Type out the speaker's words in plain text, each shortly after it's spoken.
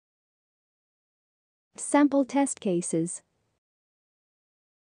Sample test cases.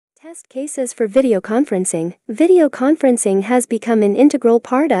 Test cases for video conferencing. Video conferencing has become an integral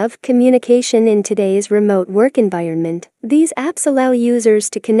part of communication in today's remote work environment. These apps allow users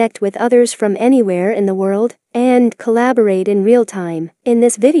to connect with others from anywhere in the world and collaborate in real time. In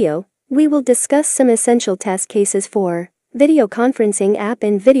this video, we will discuss some essential test cases for video conferencing app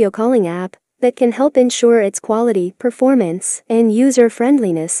and video calling app that can help ensure its quality, performance, and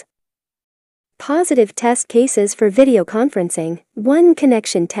user-friendliness. Positive test cases for video conferencing. 1.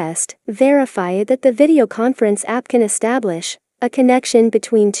 Connection test. Verify that the video conference app can establish a connection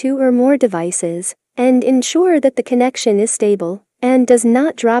between two or more devices and ensure that the connection is stable and does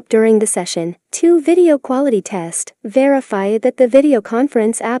not drop during the session. 2. Video quality test. Verify that the video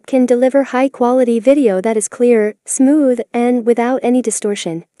conference app can deliver high-quality video that is clear, smooth, and without any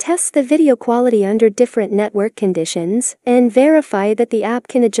distortion. Test the video quality under different network conditions and verify that the app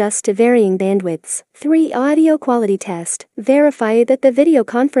can adjust to varying bandwidths. 3. Audio quality test. Verify that the video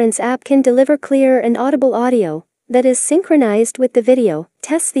conference app can deliver clear and audible audio that is synchronized with the video.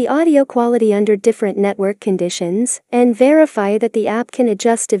 Test the audio quality under different network conditions and verify that the app can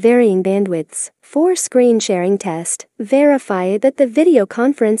adjust to varying bandwidths. 4. Screen sharing test. Verify that the video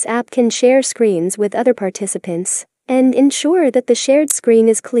conference app can share screens with other participants and ensure that the shared screen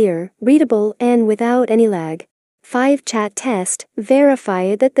is clear, readable, and without any lag. 5. Chat test.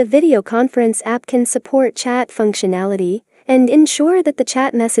 Verify that the video conference app can support chat functionality and ensure that the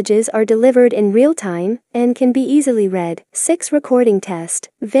chat messages are delivered in real time and can be easily read. 6. Recording test.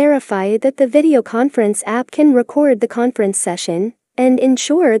 Verify that the video conference app can record the conference session and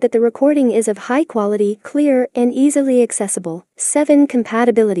ensure that the recording is of high quality, clear, and easily accessible. 7.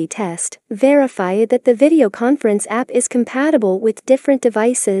 Compatibility test. Verify that the video conference app is compatible with different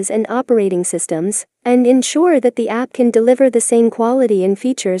devices and operating systems, and ensure that the app can deliver the same quality and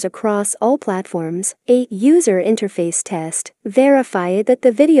features across all platforms. 8. User interface test. Verify that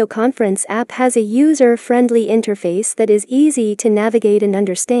the video conference app has a user-friendly interface that is easy to navigate and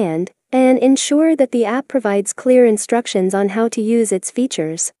understand, and ensure that the app provides clear instructions on how to use its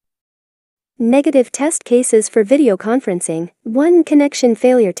features. Negative test cases for video conferencing. 1. Connection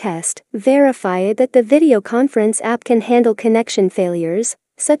failure test. Verify that the video conference app can handle connection failures,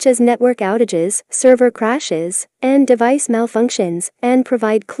 such as network outages, server crashes, and device malfunctions, and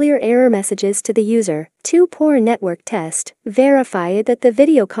provide clear error messages to the user. 2. Poor network test. Verify that the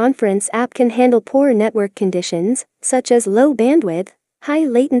video conference app can handle poor network conditions, such as low bandwidth, high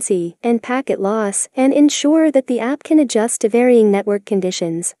latency, and packet loss, and ensure that the app can adjust to varying network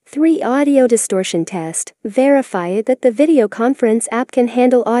conditions. 3. Audio distortion test. Verify that the video conference app can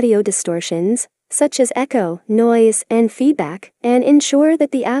handle audio distortions, such as echo, noise, and feedback, and ensure that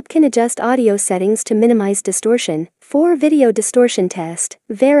the app can adjust audio settings to minimize distortion. 4. Video distortion test.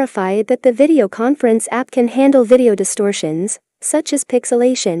 Verify that the video conference app can handle video distortions, such as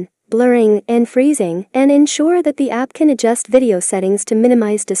pixelation, blurring, and freezing, and ensure that the app can adjust video settings to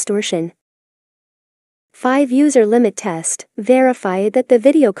minimize distortion. 5. User limit test. Verify that the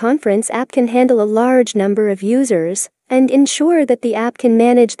video conference app can handle a large number of users, and ensure that the app can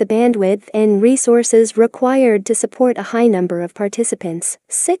manage the bandwidth and resources required to support a high number of participants.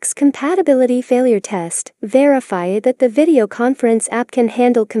 6. Compatibility failure test. Verify that the video conference app can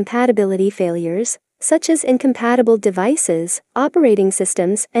handle compatibility failures, such as incompatible devices, operating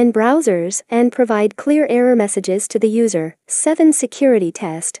systems, and browsers, and provide clear error messages to the user. 7. Security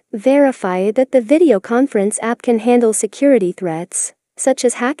test. Verify that the video conference app can handle security threats, such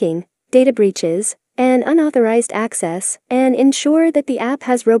as hacking, data breaches, and unauthorized access, and ensure that the app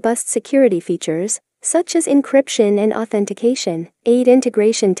has robust security features, such as encryption and authentication. 8.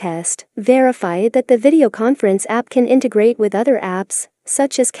 Integration test. Verify that the video conference app can integrate with other apps,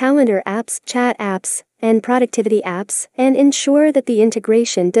 such as calendar apps, chat apps, and productivity apps, and ensure that the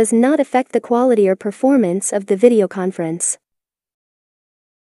integration does not affect the quality or performance of the video conference.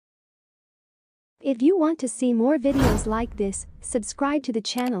 If you want to see more videos like this, subscribe to the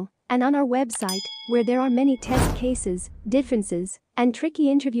channel and on our website, where there are many test cases, differences, and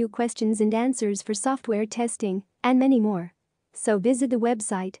tricky interview questions and answers for software testing, and many more. So visit the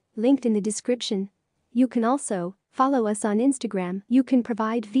website, linked in the description. You can also follow us on Instagram. You can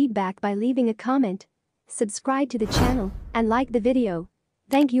provide feedback by leaving a comment. Subscribe to the channel and like the video.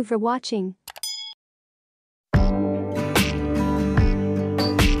 Thank you for watching.